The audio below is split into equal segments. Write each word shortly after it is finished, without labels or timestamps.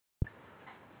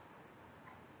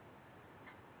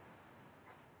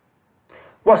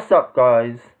What's up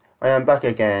guys, I am back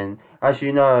again. As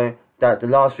you know that the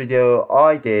last video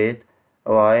I did,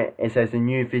 alright, it says a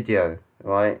new video,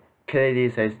 alright, clearly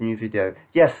it says new video.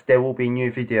 Yes, there will be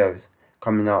new videos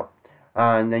coming up,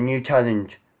 and a new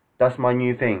challenge. That's my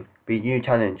new thing, be new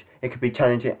challenge. It could be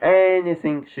challenging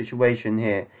anything situation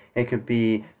here. It could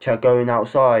be going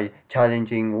outside,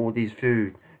 challenging all these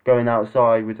food, going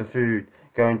outside with the food,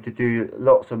 going to do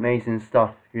lots of amazing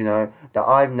stuff, you know, that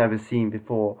I've never seen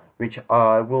before, which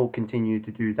I will continue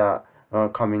to do that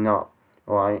coming up,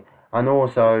 alright. And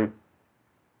also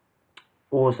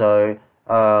I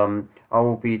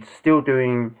will be still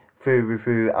doing food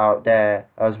review out there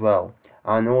as well,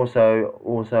 and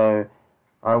also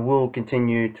I will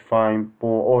continue to find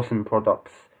more awesome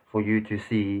products for you to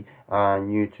see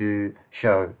and you to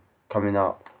show coming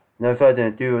up. No further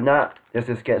ado on that, let's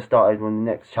just get started on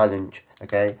the next challenge,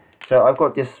 okay? So I've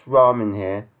got this ramen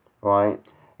here, right?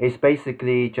 It's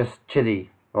basically just chili,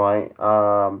 right?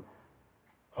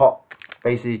 Hot,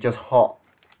 basically just hot,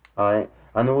 right?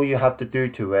 And all you have to do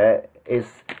to it is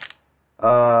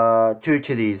 2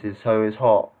 chilies, so it's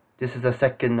hot. This is the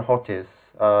second hottest,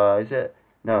 is it?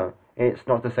 No, it's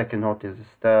not the second hottest,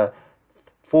 it's the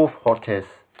 4th hottest.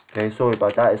 Okay, sorry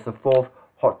about that, it's the 4th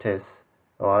hottest,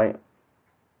 alright?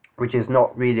 Which is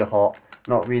not really hot,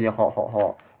 not really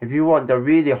hot. If you want the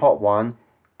really hot one,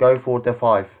 go for the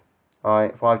 5,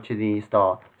 alright, 5 chili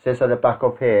star. It says at the back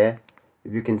of here,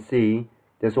 if you can see,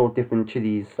 there's all different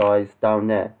chili size down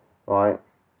there, alright.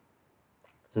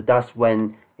 So that's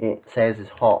when it says it's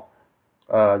hot,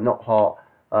 not hot,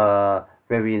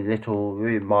 very little,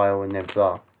 very mild, and then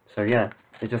blah. So yeah,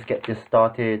 so just get this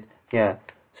started. Yeah,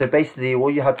 so basically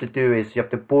all you have to do is you have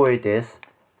to boil this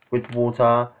with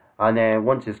water, and then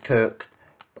once it's cooked,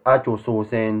 add your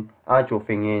sauce in, add your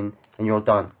thing in, and you're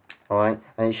done, alright.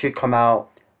 And it should come out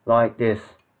like this,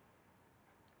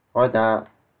 like that,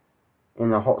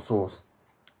 in a hot sauce.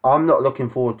 I'm not looking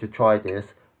forward to try this,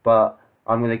 but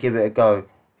I'm going to give it a go,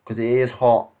 because it is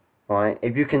hot, right?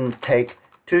 If you can take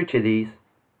 2 chilies,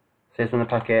 says on the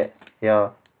packet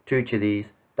here, 2 chilies,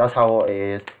 that's how hot it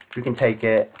is. If you can take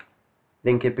it,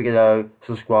 link it below,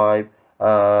 subscribe,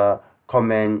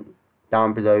 comment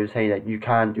down below, say that you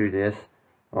can do this,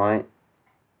 right?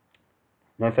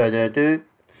 No further ado,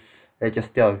 let's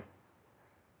just go.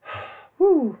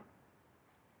 Woo!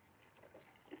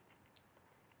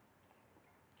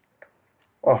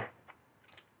 Oh.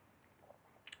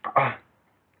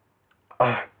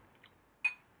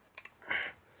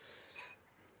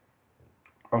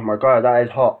 Oh my god, that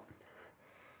is hot.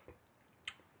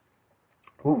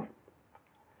 Ooh.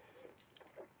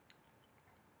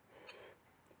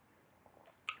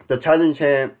 The challenge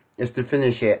here is to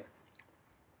finish it.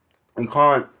 You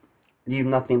can't leave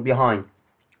nothing behind.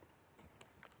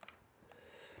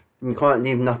 You can't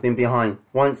leave nothing behind.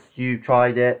 Once you've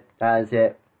tried it, that is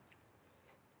it.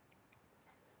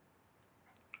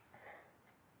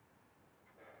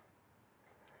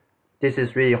 This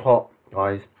is really hot,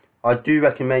 guys. I do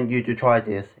recommend you to try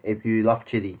this if you love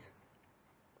chilies.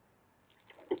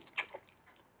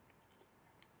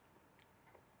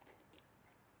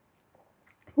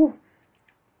 Ooh.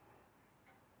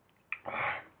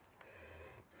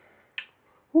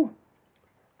 Ooh.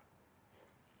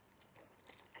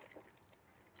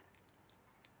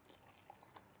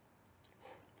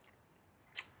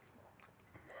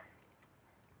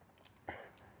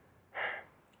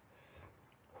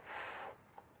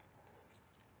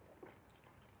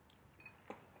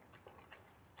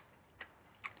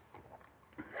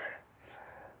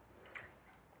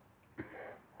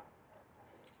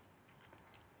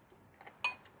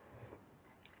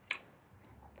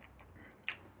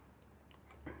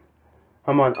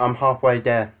 Come on, I'm halfway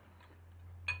there.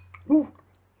 Ooh.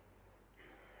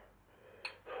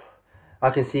 I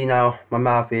can see now my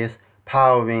mouth is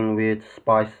powering with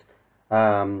spice,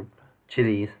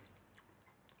 chilies,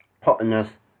 hotness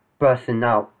bursting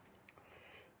out.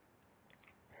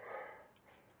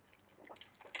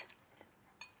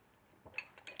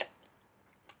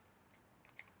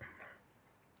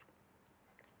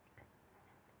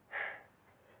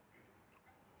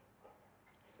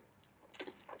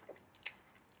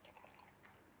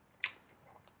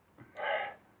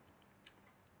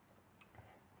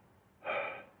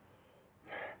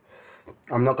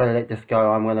 I'm not going to let this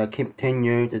go. I'm going to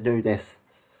continue to do this.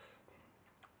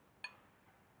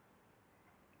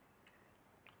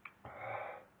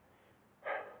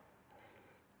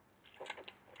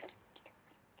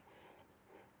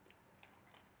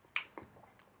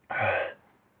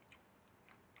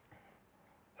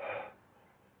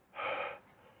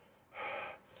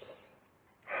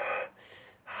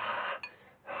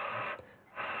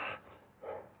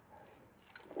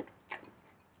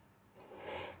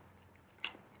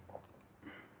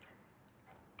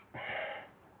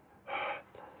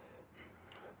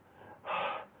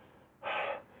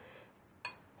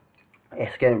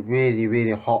 It's getting really,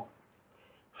 really hot.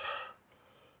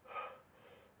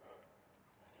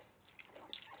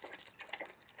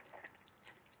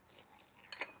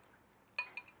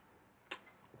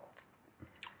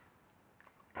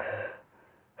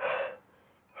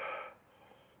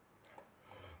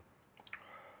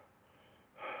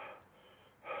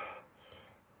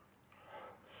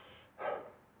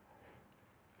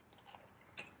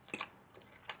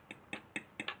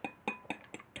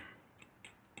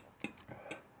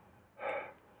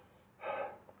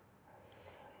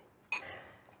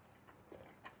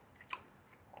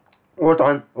 All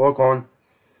done, all gone,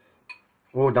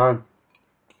 all done,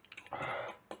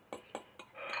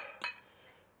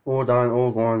 all done,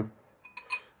 all gone.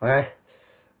 Okay,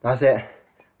 that's it,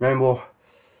 no more.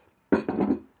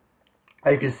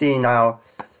 As you can see now,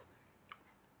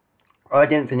 I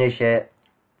didn't finish it.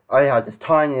 I had this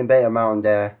tiny bit amount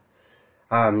there.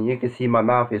 You can see my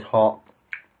mouth is hot.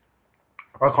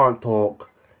 I can't talk.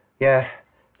 Yeah,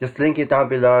 just link it down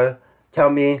below. Tell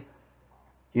me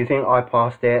you think I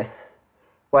passed it.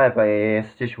 Whatever it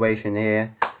is, situation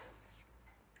here.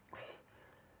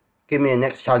 Give me a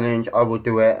next challenge, I will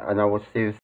do it, and I will see you.